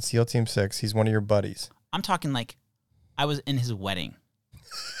guy in SEAL Team 6. He's one of your buddies. I'm talking like I was in his wedding.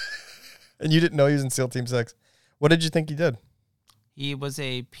 And you didn't know he was in SEAL Team 6. What did you think he did? He was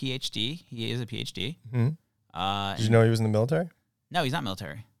a PhD. He is a PhD. Mm-hmm. Did you know he was in the military? No, he's not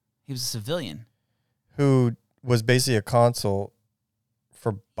military. He was a civilian. Who was basically a consul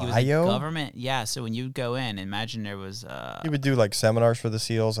for bio? He was government, yeah. So when you go in, imagine there was... he would do like seminars for the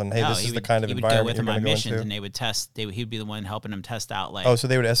SEALs on, hey, this is the kind of environment you're going to go into. And they would test. He'd be the one helping them test out like... Oh, so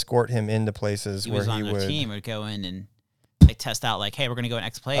they would escort him into places where he would... He was on the team, would go in and like test out like, hey, we're going to go in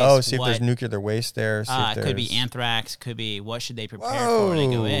X place. Oh, see if there's nuclear waste there. It could be anthrax. Could be what should they prepare for when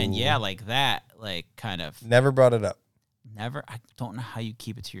they go in. Yeah, like that. Like kind of... Never brought it up. Never. I don't know how you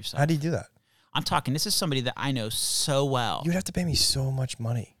keep it to yourself. How do you do that? I'm talking, this is somebody that I know so well. You'd have to pay me so much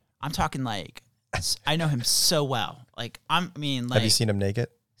money. I'm talking like, I know him so well. Like, have you seen him naked?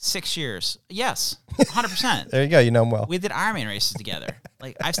 6 years. Yes, 100%. There you go. You know him well. We did Ironman races together.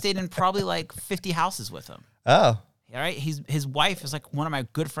 Like, I've stayed in probably like 50 houses with him. Oh. All right. His wife is like one of my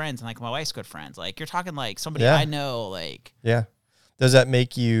good friends and like my wife's good friends. Like, you're talking like somebody I know, like. Yeah. Does that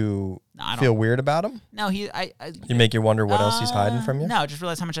make you feel weird about him? No, you make you wonder what else he's hiding from you? No, just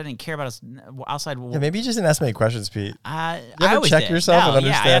realize how much I didn't care about us outside. Yeah, maybe you just didn't ask many questions, Pete. I always check yourself and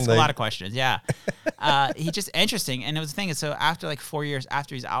understand? Yeah, I ask a lot of questions. Yeah, he's just interesting. And it was the thing. So after like 4 years,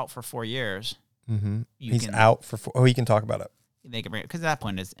 after he's out for 4 years, he's out for 4. Oh, he can talk about it. They can bring it because at that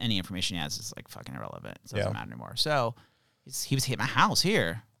point, any information he has is like fucking irrelevant. So it doesn't matter anymore. So he was hitting my house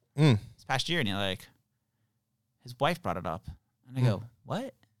here this past year, and his wife brought it up. And I go,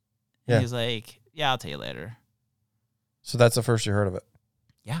 what? And he's like, yeah, I'll tell you later. So that's the first you heard of it?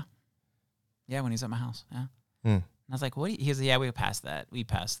 Yeah. Yeah, when he's at my house. Yeah. And I was like, what? He was like, yeah, we passed that. We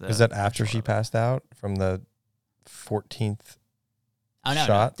passed the... Is that after she passed out from the 14th shot?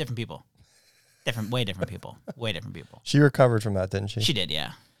 No, different people. Way different people. Way different people. She recovered from that, didn't she? She did,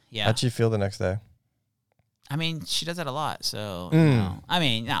 yeah. Yeah. How'd she feel the next day? I mean, she does that a lot, so, I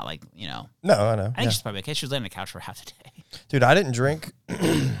mean, not like, No, I know. I think she's probably okay. She was laying on the couch for half the day. Dude, I didn't drink.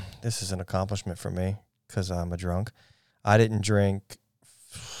 This is an accomplishment for me because I'm a drunk. I didn't drink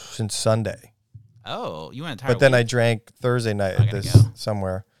since Sunday. Oh, you went entire But then I drank Thursday night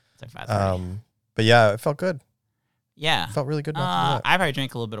somewhere. It's like 5:30. But yeah, it felt good. Yeah. It felt really good not to do that. I probably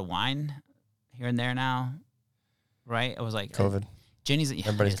drank a little bit of wine here and there now, right? I was like... COVID. Jenny's...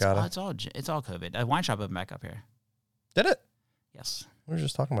 Everybody's got it. It's all COVID. A wine shop opened back up here. Did it? Yes. We were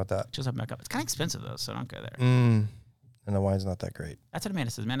just talking about that. Just opened back up. It's kind of expensive, though, so don't go there. And the wine's not that great. That's what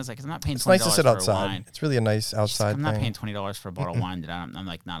Amanda says. Amanda's like, I'm not paying $20 for a wine. It's nice to sit outside. Wine. It's really a nice outside thing. I'm not paying $20 for a bottle of wine that I'm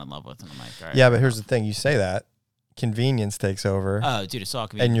like not in love with. And I'm like, all right. Yeah, but here's the thing. You say that. Convenience takes over. Oh, dude, it's all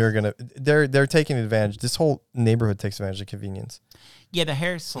convenient. And you're going to... They're taking advantage. This whole neighborhood takes advantage of convenience. Yeah, the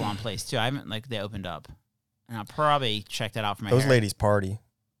hair salon place, too. I haven't, they opened up. And I'll probably check that out for my hair. Those ladies party.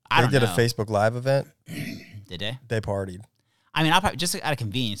 They did a Facebook Live event. Did they? They partied. I mean, I'll probably, just out of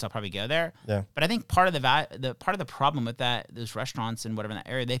convenience, I'll probably go there. Yeah. But I think part of the problem with those restaurants and whatever in that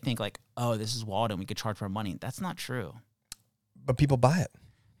area, they think like, oh, this is Walden, we could charge more money. That's not true. But people buy it.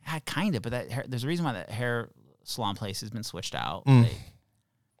 Yeah, kind of. But there's a reason why that hair salon place has been switched out.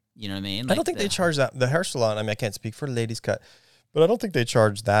 You know what I mean? I don't think they charge that. The hair salon, I mean, I can't speak for Ladies Cut, but I don't think they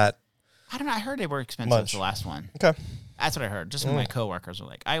charge that. I don't know. I heard they were expensive, the last one. Okay. That's what I heard. Just my coworkers were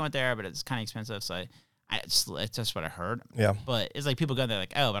like, I went there, but it's kind of expensive. So it's just what I heard. Yeah. But it's like people go there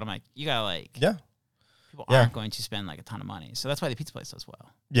like, oh, but I'm like, you gotta like, yeah. People aren't going to spend like a ton of money. So that's why the pizza place does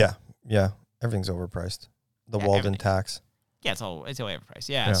well. Yeah. Yeah. Everything's overpriced. The Walden tax. Yeah, it's way overpriced.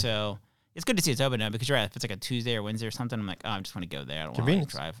 Yeah, so it's good to see it's open now because you're right. If it's like a Tuesday or Wednesday or something, I'm like, oh, I just want to go there. I don't want to like,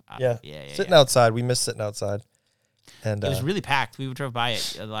 drive. Yeah. Sitting outside. We miss sitting outside. And it was really packed. We drove by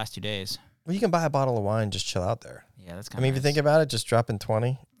it the last 2 days. Well, you can buy a bottle of wine, just chill out there. Yeah, that's kind of I mean, if you think about it, just dropping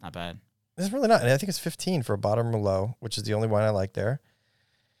 20. Not bad. It's really not. And I think it's 15 for a bottle of Merlot, which is the only wine I like there.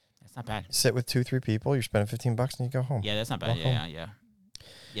 That's not bad. Sit with 2-3 people. You're spending $15 and you go home. Yeah, that's not bad. Yeah.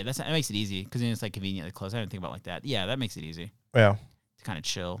 Yeah, that makes it easy because then it's like conveniently close. I didn't think about it like that. Yeah, that makes it easy. Yeah. To kind of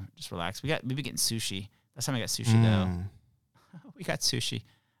chill, just relax. We've been getting sushi. Last time I got sushi though, we got sushi.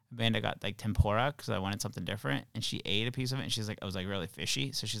 Amanda got like tempura because I wanted something different, and she ate a piece of it, and she's like, I was like really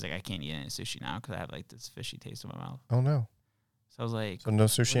fishy, so she's like, I can't eat any sushi now because I have like this fishy taste in my mouth. Oh no! So I was like, so no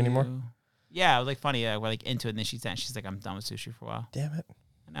sushi anymore? Yeah, I was like funny. We're like into it, and then she's like, I'm done with sushi for a while. Damn it!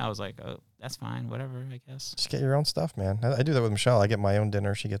 And I was like, oh, that's fine, whatever, I guess. Just get your own stuff, man. I do that with Michelle. I get my own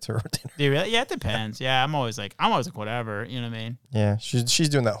dinner. She gets her own dinner. Do you really? Yeah, it depends. Yeah, I'm always like whatever. You know what I mean? Yeah, she's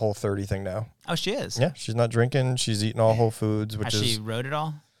doing that whole 30 thing now. Oh, she is. Yeah, she's not drinking. She's eating all whole foods. Has she rode it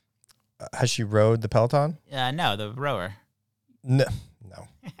all? Has she rode the Peloton? No, the rower. No.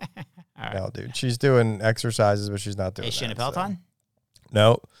 Right. No, dude. She's doing exercises, but she's not doing. Is she in a Peloton?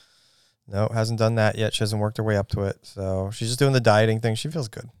 So. No, hasn't done that yet. She hasn't worked her way up to it. So she's just doing the dieting thing. She feels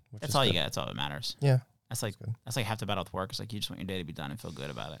good. That's all you get. That's all that matters. Yeah. That's like half the battle with work. It's like you just want your day to be done and feel good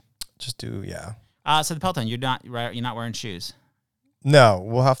about it. Just do, yeah. So the Peloton, you're not wearing shoes. No,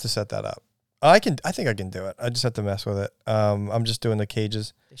 we'll have to set that up. I think I can do it. I just have to mess with it. I'm just doing the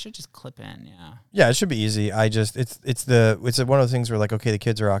cages. They should just clip in, yeah. Yeah, it should be easy. It's one of the things where like, okay, the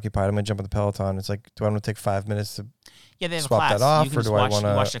kids are occupied. I'm gonna jump on the Peloton. It's like, do I want to take 5 minutes to they have swap a class. that off, you can or do I want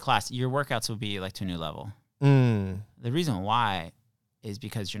to watch the class? Your workouts will be like to a new level. The reason why is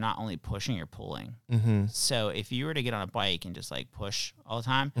because you're not only pushing, you're pulling. Mm-hmm. So if you were to get on a bike and just like push all the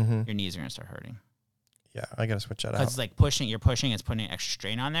time, your knees are gonna start hurting. Yeah, I gotta switch that out. Because it's like you're pushing, it's putting extra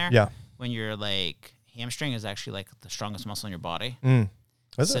strain on there. Yeah. When you're like hamstring is actually like the strongest muscle in your body.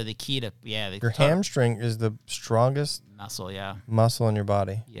 So the key to your hamstring is the strongest muscle in your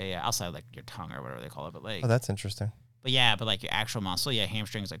body. Yeah, outside like your tongue or whatever they call it, but like that's interesting. But like your actual muscle,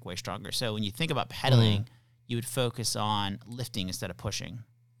 hamstring is like way stronger. So when you think about pedaling, you would focus on lifting instead of pushing.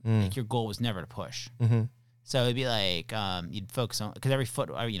 Like your goal was never to push. So it'd be like you'd focus on, because every foot,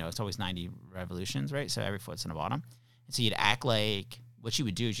 it's always 90 revolutions, right? So every foot's in the bottom, and so you'd act like what you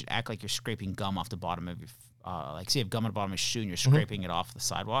would do is you'd act like you're scraping gum off the bottom of your like, say you have gum on the bottom of your shoe and you're scraping it off the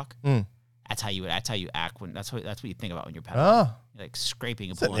sidewalk. That's how you act when that's what you think about when you're pedaling. You're like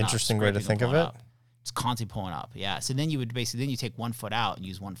scraping and pulling up. That's an interesting way to think of it. It's constantly pulling up. Yeah. So then you take 1 foot out and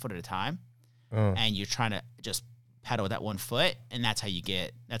use 1 foot at a time, and you're trying to just pedal with that 1 foot, and that's how you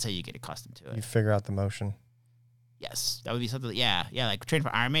get accustomed to it. You figure out the motion. Yes, that would be something. Yeah. Like training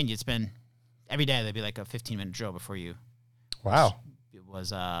for Ironman, you'd spend every day. There'd be like a 15-minute drill before you. Wow. It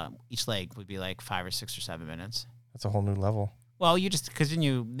was each leg would be like 5 or 6 or 7 minutes. That's a whole new level. Well, because then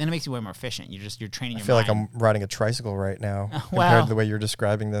it makes you way more efficient. You're training your mind. I feel like I'm riding a tricycle right now compared to the way you're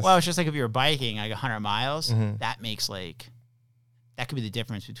describing this. Well, it's just like if you were biking like 100 miles, that makes that could be the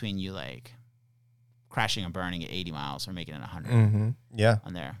difference between you like crashing and burning at 80 miles or making it 100. Yeah.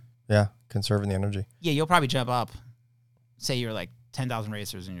 On there. Yeah, conserving the energy. Yeah, you'll probably jump up. Say you're like 10,000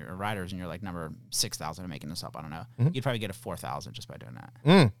 racers and you're riders and you're like number 6,000. I'm making this up. I don't know. You'd probably get a 4,000 just by doing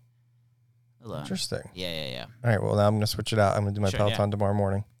that. Interesting. Yeah. All right. Well, now I'm gonna switch it out. I'm gonna do my Peloton tomorrow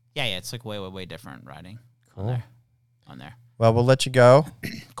morning. Yeah. It's like way different riding. Cool. On there. Well, we'll let you go.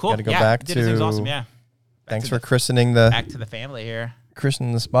 Cool. Got to go back to. This was awesome. Yeah. Thanks for christening back to the family here.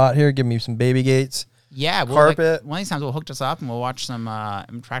 Christening the spot here. Give me some baby gates. Yeah, carpet. One of these times we'll hook us up and we'll watch some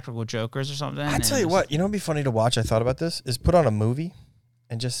Impractical Jokers or something. I tell you what, it'd be funny to watch. I thought about this. Is put on a movie,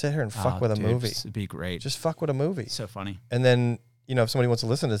 and just sit here and fuck with a movie. It'd be great. Just fuck with a movie. So funny. And then if somebody wants to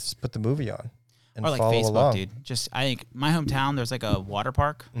listen to this, just put the movie on. And or like follow Facebook, along. dude. I think my hometown, there's like a water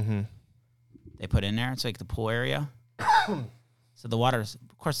park. They put in there. It's like the pool area. So the water's,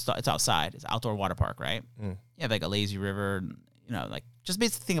 of course, it's outside. It's outdoor water park, right? You have like a lazy river. Like just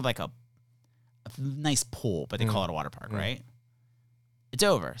basically think of like a nice pool, but they call it a water park, right? It's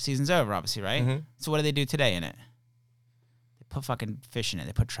over. Season's over, obviously, right? So what do they do today in it? They put fucking fish in it.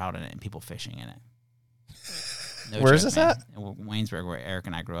 They put trout in it and people fishing in it. Where is this at? In Waynesburg, where Eric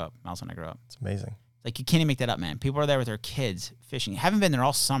and I grew up. Mouse and I grew up. It's amazing. Like, you can't even make that up, man. People are there with their kids fishing. Haven't been there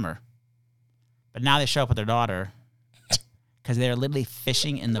all summer. But now they show up with their daughter because they're literally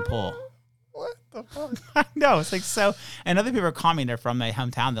fishing in the pool. What? the fuck? I know. It's like so. And other people are commenting they're from my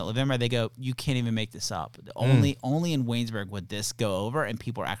hometown that live in where they go, you can't even make this up. Only in Waynesburg would this go over, and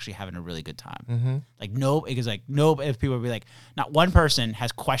people are actually having a really good time. Mm-hmm. Like no, because like no, if people would be like, not one person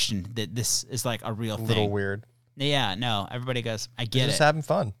has questioned that this is like a real thing. A little weird. Yeah, no. Everybody goes, I get it. Just having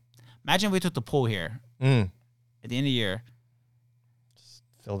fun. Imagine if we took the pool here at the end of the year, just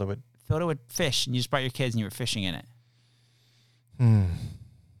filled it with fish, and you just brought your kids and you were fishing in it.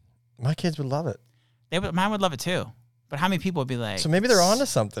 My kids would love it. Mine would love it too. But how many people would be like? So maybe they're onto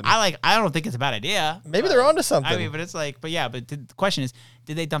something. I don't think it's a bad idea. Maybe they're onto something. I mean, but it's like, but the question is,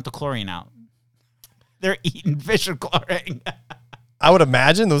 did they dump the chlorine out? They're eating fish with chlorine. I would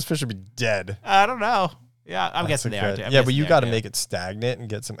imagine those fish would be dead. I don't know. Yeah, I'm guessing they are too. Yeah, but you got to make it stagnant and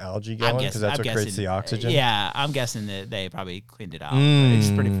get some algae going because that's what creates the oxygen. Yeah, I'm guessing that they probably cleaned it out. It's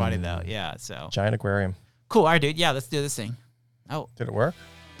pretty funny though. Yeah, so giant aquarium. Cool. All right, dude. Yeah, let's do this thing. Oh, did it work?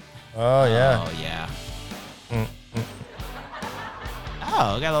 Oh yeah. Oh yeah.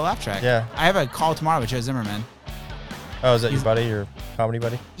 Oh, I got a laugh track. Yeah. I have a call tomorrow with Joe Zimmerman. Oh, is that your buddy, your comedy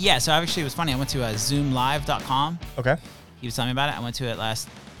buddy? Yeah. So actually, it was funny. I went to zoomlive.com. Okay. He was telling me about it. I went to it last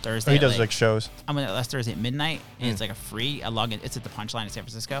Thursday. He does like shows. I went last Thursday at midnight, and it's like a free. I log in. It's at the Punchline in San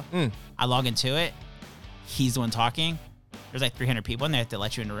Francisco. I log into it. He's the one talking. There's like 300 people in there that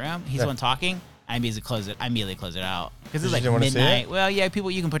let you in the room. He's the one talking. I immediately close it out because it's like midnight. Well, yeah, people,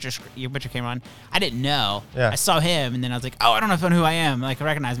 you can put your camera on. I didn't know. Yeah. I saw him, and then I was like, oh, I don't know who I am. Like,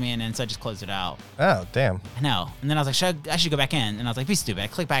 recognize me, and then so I just closed it out. Oh, damn. I know. And then I was like, I should go back in, and I was like, be stupid. I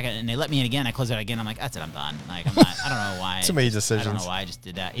click back in, and they let me in again. I closed it out again. I'm like, that's it. I'm done. Like, I'm not. I don't know why. Too many decisions. I don't know why I just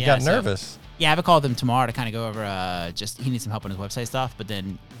did that. You got nervous. Yeah, I have a call with him tomorrow to kind of go over. He needs some help on his website stuff, but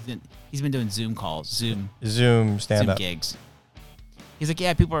then he's been doing Zoom calls, Zoom stand-up gigs. He's like,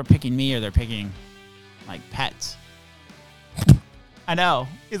 yeah, people are picking me or they're picking like pets. I know.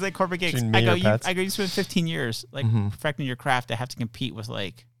 He's like corporate gigs. I go, you spent 15 years like perfecting your craft to have to compete with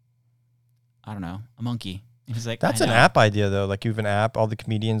like, I don't know, a monkey. And he's like, that's an app idea though. Like you have an app, all the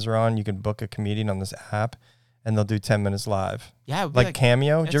comedians are on. You can book a comedian on this app, and they'll do 10 minutes live. Yeah, like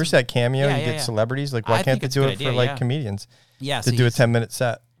Cameo. Did you ever see that Cameo? You get celebrities. Like why can't they do it for like comedians? Yeah, to do a 10-minute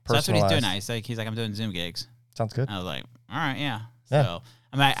set. So that's what he's doing now. He's like, I'm doing Zoom gigs. Sounds good. And I was like, all right, yeah. So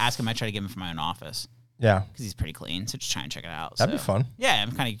I might ask him. I try to get him for my own office. Yeah, because he's pretty clean. So just try and check it out. That'd be fun. Yeah,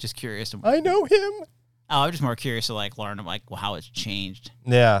 I'm kind of just curious. I know him. Oh, I'm just more curious to like learn like how it's changed.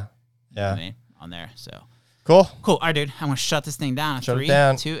 Yeah, you know what I mean? On there. So cool. All right, dude. I'm gonna shut this thing down. Shut 3, it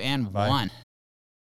down. 2, and Bye. 1.